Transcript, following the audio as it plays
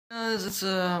guys, it's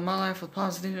my life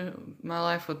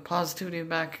with positivity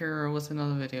back here with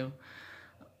another video.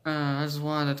 I just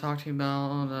wanted to talk to you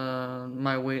about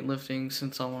my weightlifting,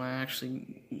 since I want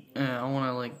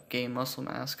to like gain muscle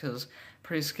mass, cause I'm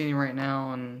pretty skinny right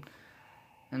now, and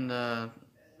I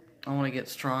want to get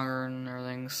stronger and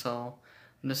everything. So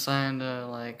I'm deciding to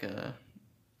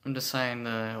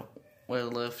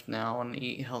weightlift now and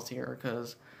eat healthier,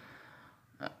 cause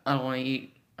I don't want to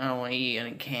eat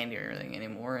any candy or anything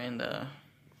anymore, and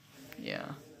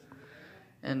yeah.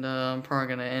 And I'm probably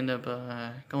gonna end up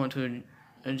going to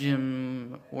a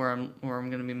gym where I'm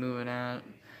gonna be moving at,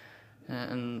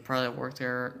 and probably work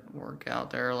out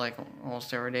there like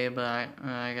almost every day. But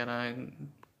I gotta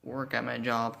work at my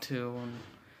job too, and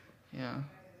yeah.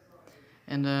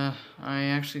 And I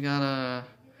actually got a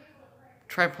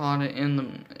tripod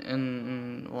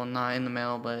well, not in the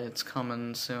mail, but it's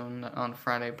coming soon on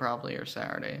Friday probably, or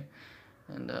Saturday.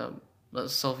 And the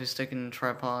selfie stick and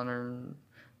tripod are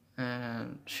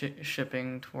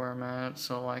shipping to where I'm at,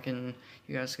 so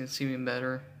you guys can see me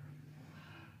better.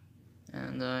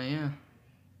 And yeah,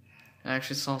 I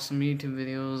actually saw some YouTube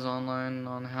videos online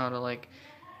on how to like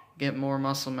get more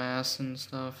muscle mass and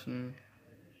stuff, and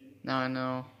now I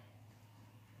know.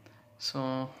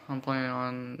 So I'm planning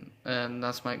on, and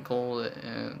that's my goal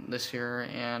this year.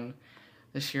 And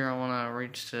this year I want to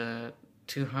reach to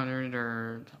 200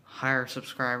 or higher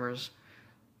subscribers,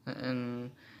 and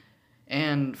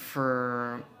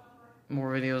for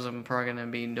more videos, I'm probably gonna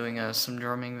be doing some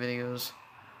drumming videos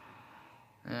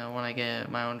when I get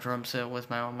my own drum set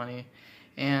with my own money.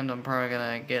 And I'm probably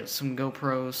gonna get some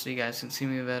GoPros so you guys can see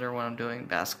me better when I'm doing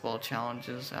basketball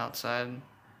challenges outside.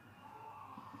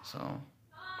 So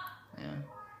yeah.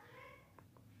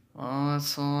 Well,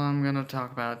 that's all I'm gonna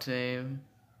talk about today,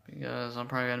 because I'm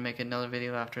probably gonna make another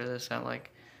video after this at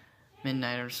like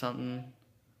midnight or something.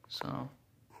 So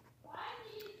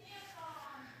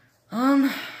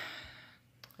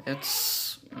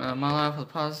it's my life with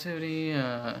positivity.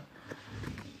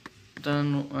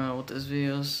 Done with this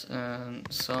videos, and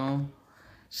so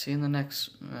see you in the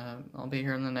next. I'll be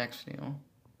here in the next video.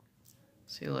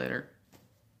 See you later.